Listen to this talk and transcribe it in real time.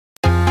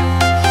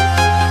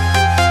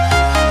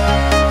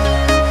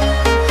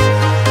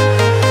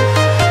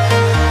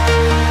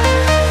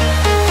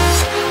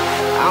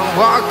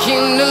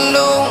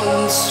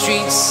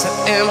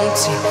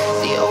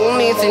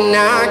thing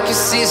I can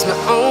see is my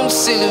own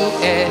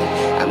silhouette.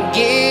 I'm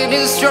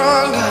getting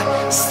stronger,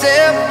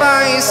 step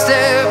by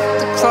step.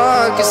 The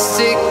clock is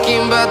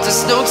ticking, but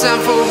there's no time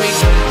for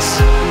regrets.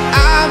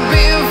 I've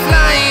been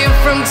flying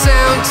from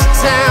town to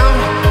town,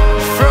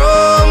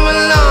 from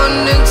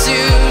London to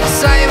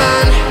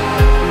Taiwan.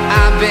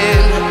 I've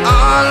been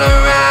all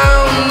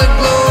around the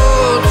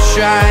globe,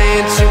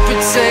 trying to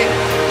protect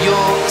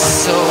your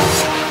soul.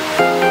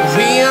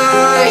 We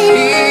are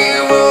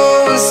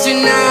heroes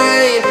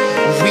tonight.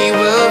 We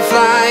will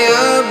fly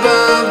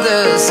above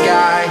the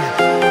sky.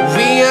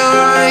 We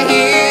are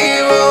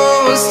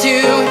heroes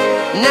tonight.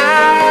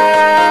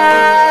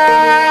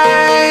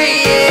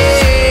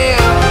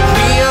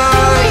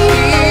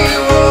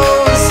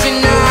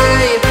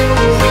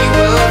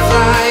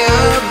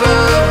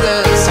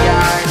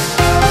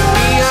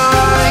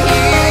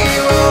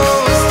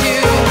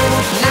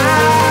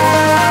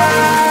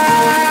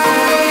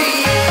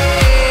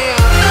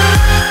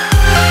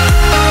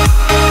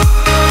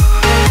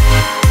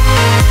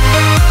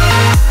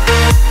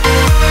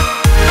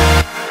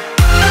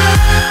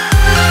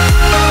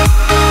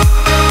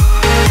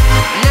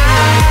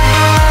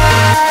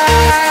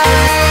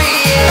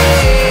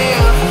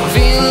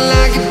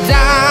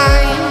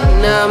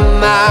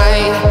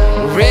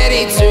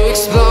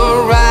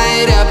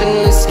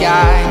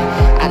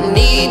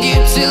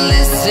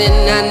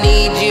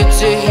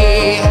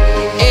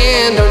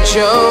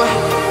 Show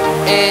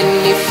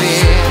any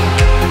fear.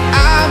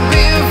 I've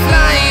been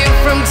flying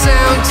from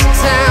town to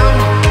town,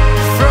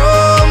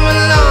 from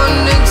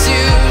London to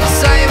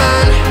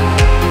Taiwan.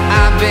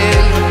 I've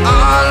been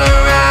all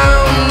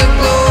around the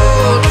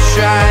globe,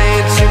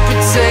 trying to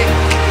protect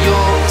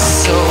your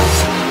soul.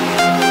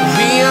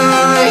 We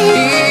are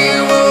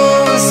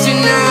heroes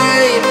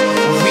tonight.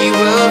 We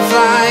will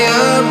fly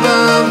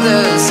above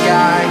the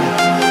sky.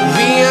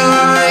 We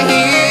are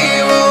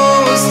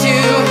heroes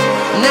tonight.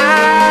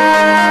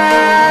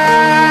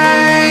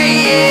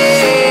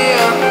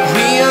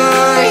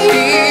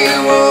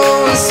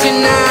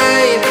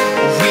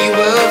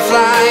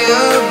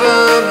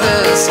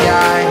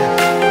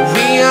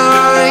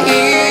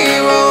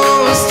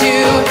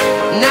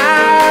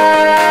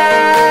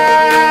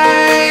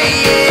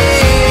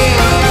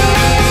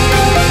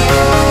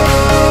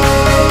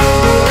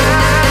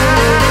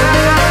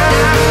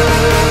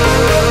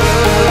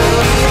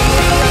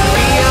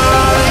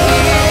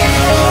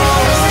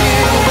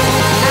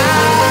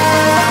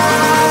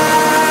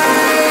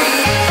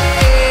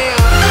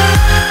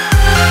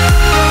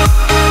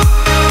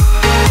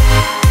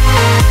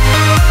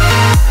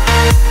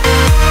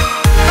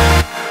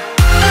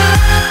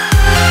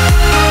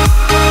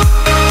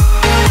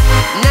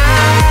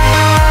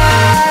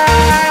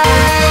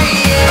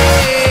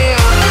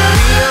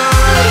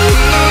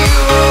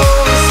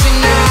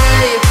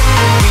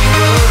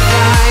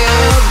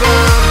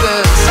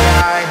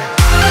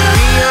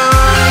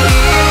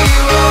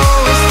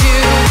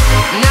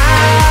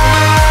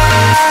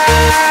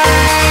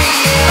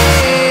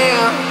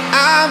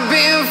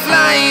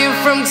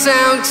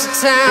 Town to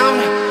town,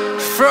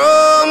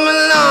 from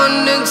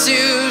London to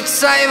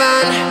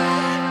Taiwan.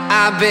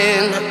 I've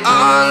been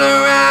all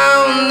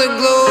around the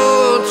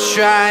globe,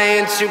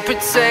 trying to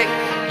protect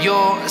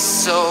your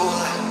soul.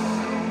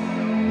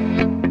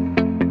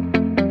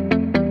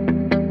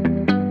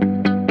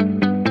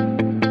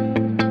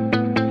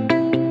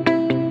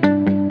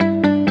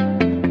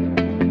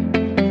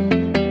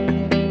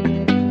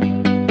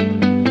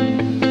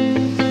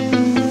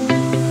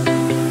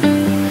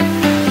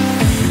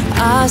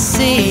 I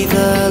see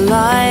the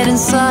light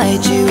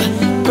inside you,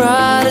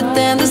 brighter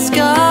than the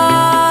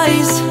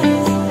skies.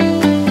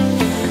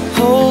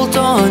 Hold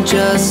on,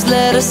 just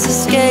let us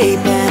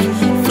escape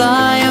and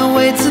fly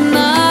away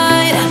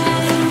tonight.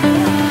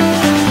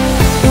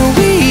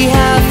 We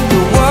have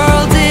the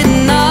world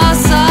in our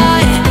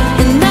sight,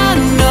 and I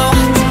know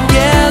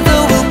together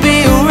we'll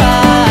be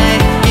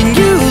alright. Can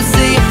you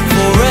see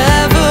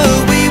forever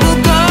we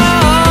will go?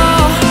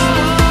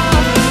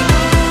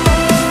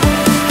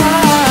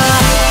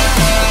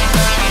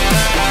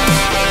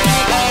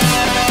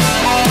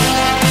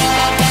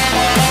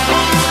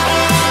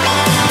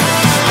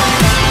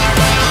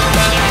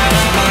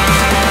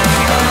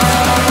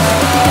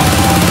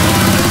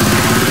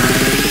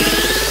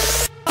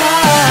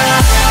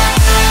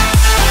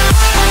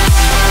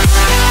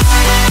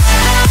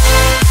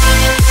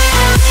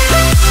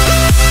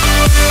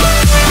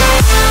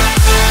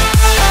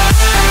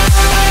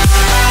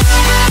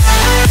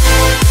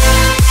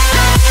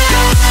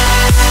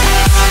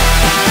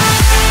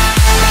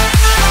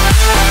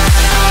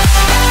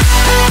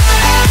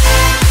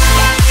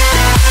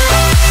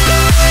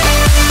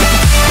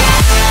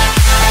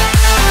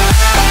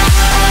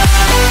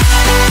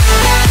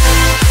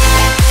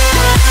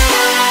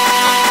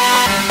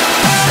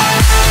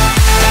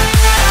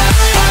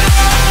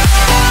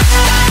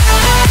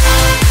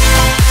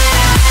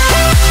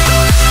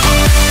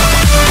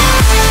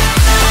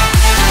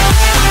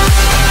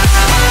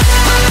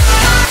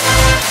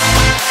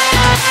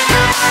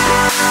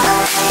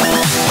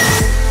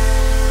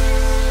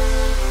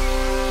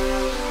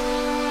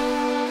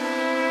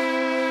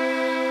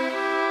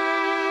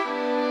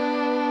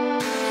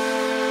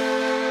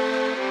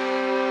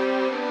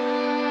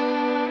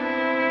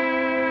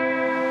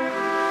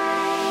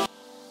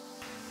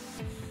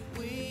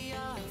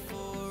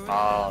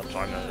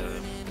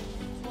 Mangel.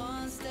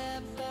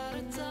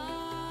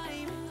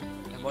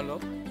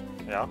 Molop?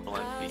 Ja?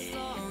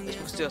 Ich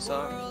muss dir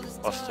sagen.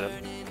 Was denn?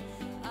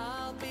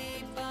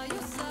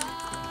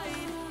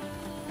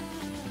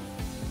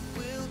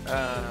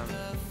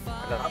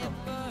 Keine Ahnung.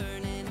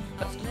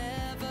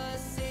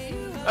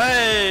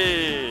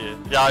 Hey!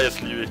 Ja,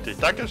 jetzt liebe ich dich.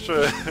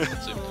 Dankeschön.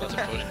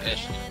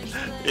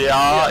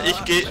 Ja,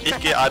 ich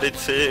geh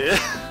ADC.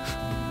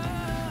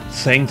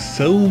 Thanks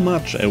so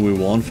much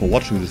everyone for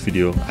watching this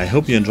video. I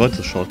hope you enjoyed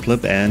this short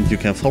clip and you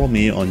can follow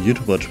me on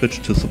YouTube or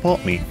Twitch to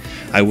support me.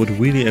 I would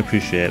really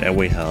appreciate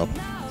every help.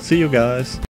 See you guys!